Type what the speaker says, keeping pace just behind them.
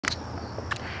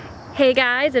Hey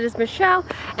guys, it is Michelle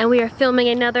and we are filming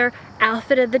another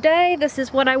outfit of the day. This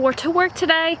is what I wore to work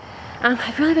today.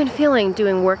 I've really been feeling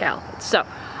doing work outfits, so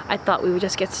I thought we would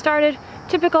just get started.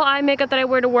 Typical eye makeup that I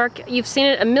wear to work. You've seen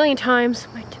it a million times.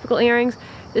 My typical earrings.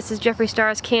 This is Jeffree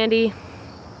Star's Candy.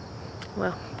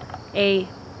 Well,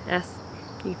 A-S.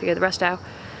 You can figure the rest out.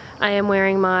 I am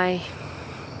wearing my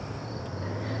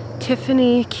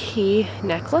Tiffany key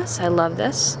necklace. I love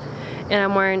this. And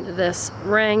I'm wearing this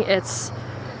ring. It's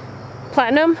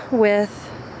platinum with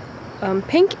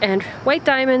pink and white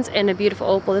diamonds and a beautiful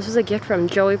opal. This was a gift from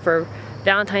Joey for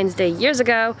Valentine's Day years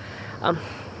ago.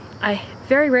 I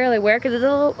very rarely wear it because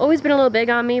it's always been a little big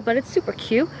on me, but it's super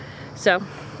cute, so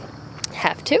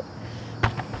have to.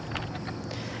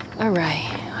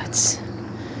 Alright, let's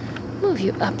move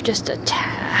you up just a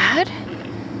tad.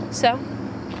 So,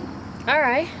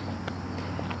 alright,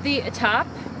 the top,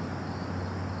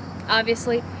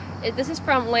 obviously, this is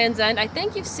from Land's End. I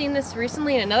think you've seen this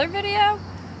recently in another video,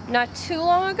 not too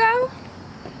long ago.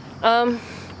 I've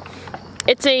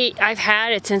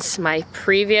had it since my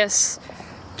previous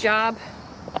job.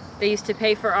 They used to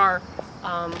pay for our,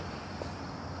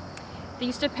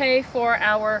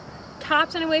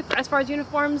 tops anyway, as far as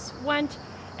uniforms went,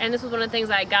 and this was one of the things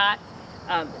I got.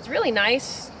 It's really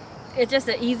nice. It's just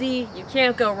an easy, you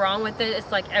can't go wrong with it.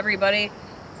 It's like everybody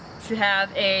should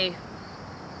have a,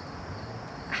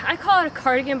 I call it a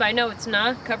cardigan, but I know it's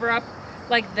not, cover up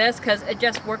like this, because it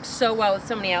just works so well with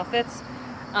so many outfits.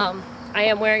 I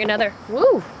am wearing another,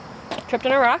 tripped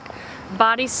on a rock,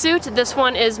 bodysuit. This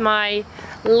one is my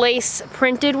lace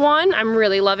printed one. I'm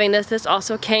really loving this. This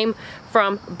also came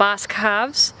from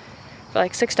Boscov's for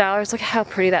like $6. Look at how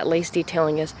pretty that lace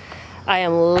detailing is. I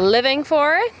am living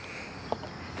for it.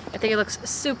 I think it looks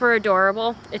super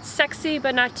adorable. It's sexy,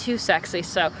 but not too sexy.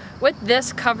 So with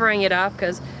this covering it up,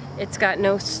 because it's got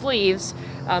no sleeves,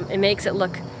 it makes it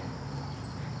look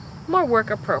more work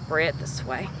appropriate this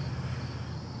way.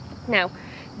 Now,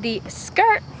 the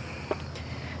skirt,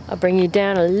 I'll bring you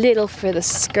down a little for the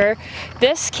skirt.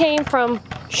 This came from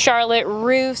Charlotte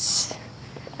Russe.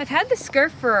 I've had the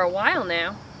skirt for a while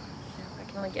now. I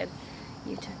can only get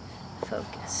you to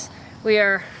focus. We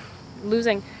are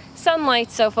losing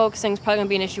sunlight, so focusing is probably going to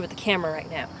be an issue with the camera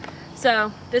right now.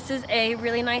 So this is a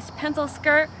really nice pencil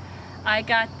skirt. I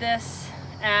got this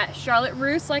at Charlotte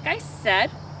Russe, like I said,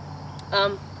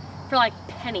 for like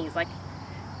pennies. Like,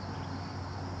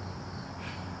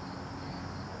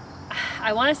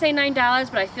 I want to say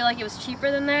 $9, but I feel like it was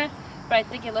cheaper than that. But I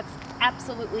think it looks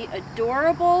absolutely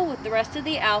adorable with the rest of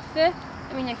the outfit.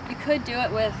 I mean, you could do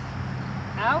it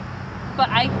without, but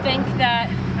I think that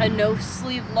a no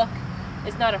sleeve look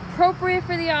is not appropriate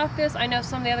for the office. I know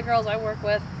some of the other girls I work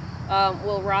with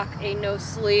will rock a no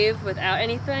sleeve without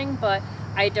anything, but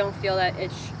I don't feel that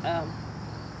it's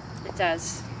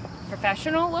as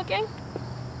professional looking.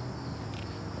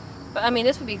 But I mean,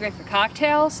 this would be great for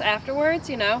cocktails afterwards,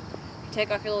 you know. Take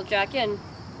off your little jacket and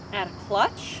add a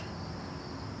clutch.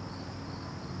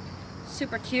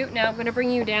 Super cute. Now I'm going to bring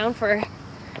you down for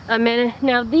a minute.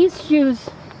 Now these shoes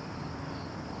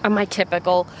are my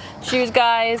typical shoes,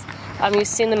 guys. You've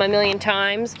seen them a million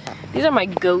times. These are my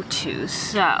go-tos.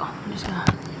 So I'm just going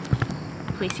to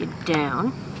place you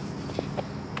down.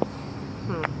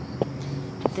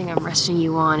 The thing I'm resting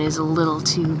you on is a little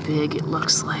too big, it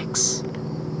looks like.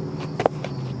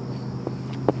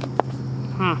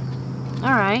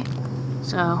 Alright,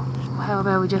 so how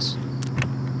about we just...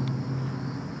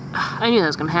 I knew that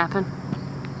was going to happen.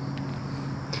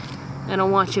 I don't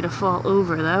want you to fall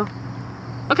over though.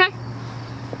 Okay.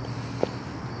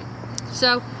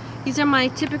 So these are my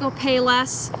typical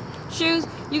Payless shoes.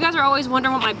 You guys are always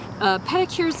wondering what my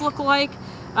pedicures look like.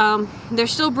 They're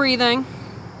still breathing.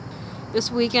 This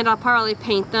weekend I'll probably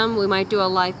paint them. We might do a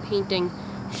live painting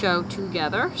show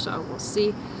together, so we'll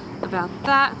see about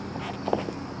that.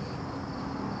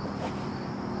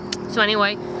 So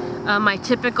anyway, my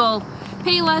typical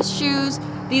Payless shoes.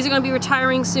 These are going to be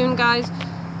retiring soon, guys.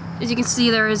 As you can see,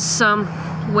 there is some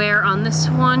wear on this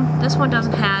one. This one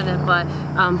doesn't have it, but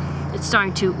it's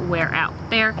starting to wear out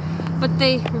there. But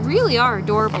they really are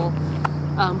adorable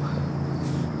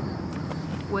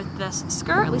with this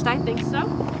skirt. At least I think so.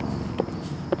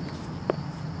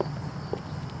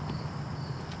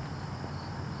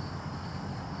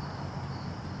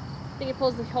 I think it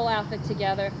pulls the whole outfit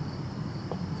together.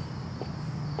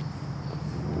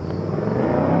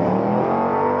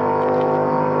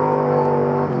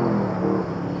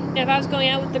 If I was going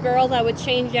out with the girls, I would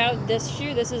change out this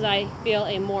shoe. This is, I feel,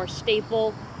 a more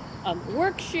staple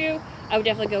work shoe. I would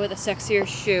definitely go with a sexier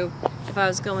shoe if I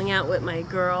was going out with my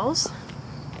girls.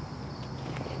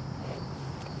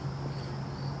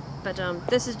 But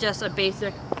this is just a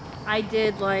basic. I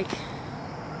did like,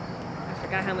 I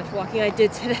forgot how much walking I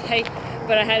did today,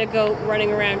 but I had to go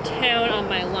running around town on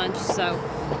my lunch, so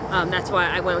that's why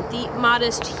I went with the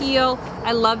Modest heel.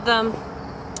 I love them.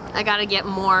 I gotta get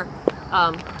more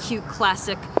cute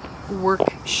classic work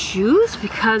shoes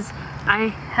because I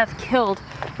have killed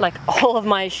like all of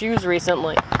my shoes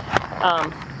recently.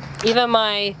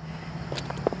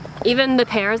 Even the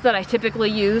pairs that I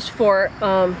typically use for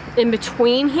in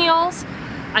between heels,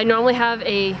 I normally have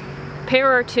a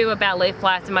pair or two of ballet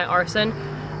flats in my arsenal,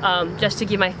 just to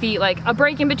give my feet like a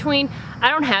break in between. I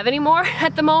don't have any more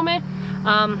at the moment,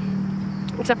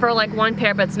 except for like one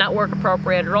pair, but it's not work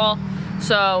appropriate at all.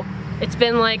 So it's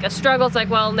been like a struggle. It's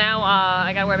like, well, now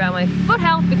I gotta worry about my foot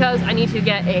health because I need to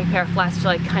get a pair of flats to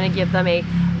like kind of give them a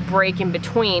break in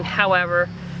between. However,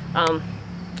 I'm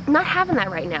not having that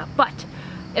right now, but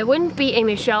it wouldn't be a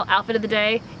Michelle outfit of the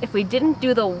day if we didn't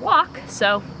do the walk.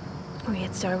 So we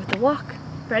get started with the walk.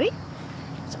 Ready?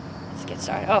 So let's get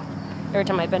started. Oh, every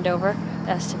time I bend over,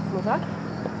 that's to move out.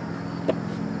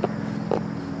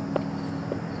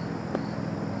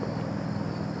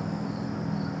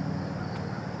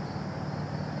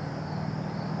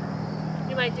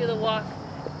 You might do the walk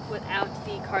without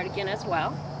the cardigan as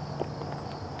well.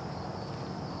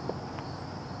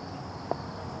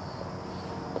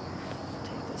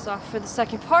 Take this off for the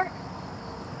second part.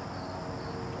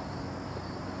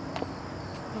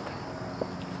 Okay.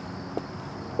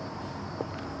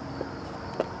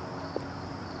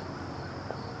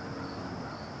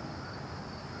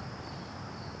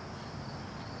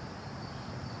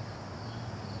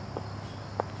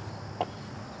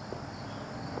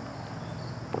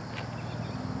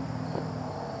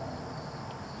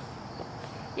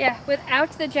 Yeah,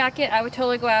 without the jacket, I would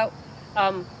totally go out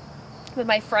with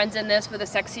my friends in this with a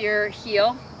sexier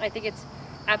heel. I think it's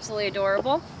absolutely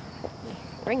adorable. Let me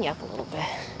bring you up a little bit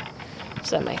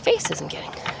so that my face isn't getting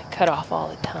cut off all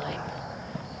the time.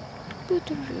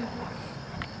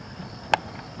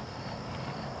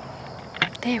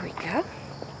 There we go.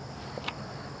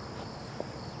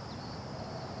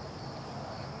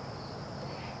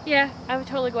 Yeah, I would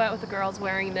totally go out with the girls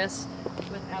wearing this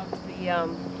without the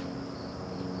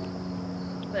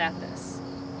without this.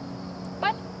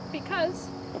 But because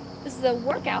this is a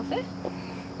work outfit,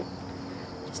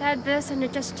 just add this and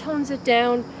it just tones it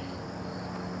down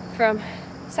from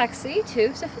sexy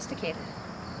to sophisticated.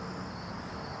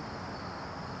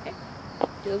 Okay,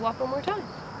 do the walk one more time.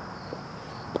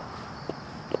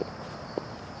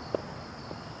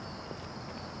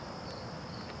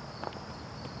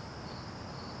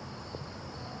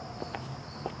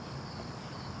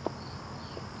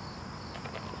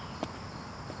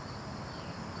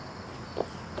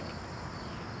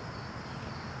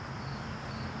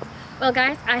 Well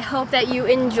guys, I hope that you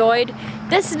enjoyed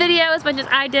this video as much as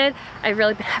I did. I've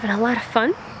really been having a lot of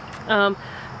fun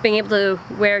being able to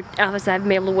wear outfits that I haven't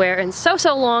been able to wear in so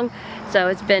long. So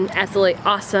it's been absolutely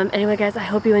awesome. Anyway guys, I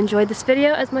hope you enjoyed this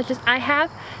video as much as I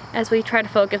have as we try to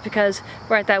focus, because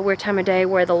we're at that weird time of day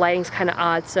where the lighting's kind of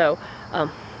odd, so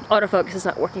autofocus is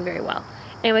not working very well.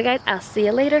 Anyway guys, I'll see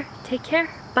you later. Take care.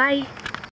 Bye.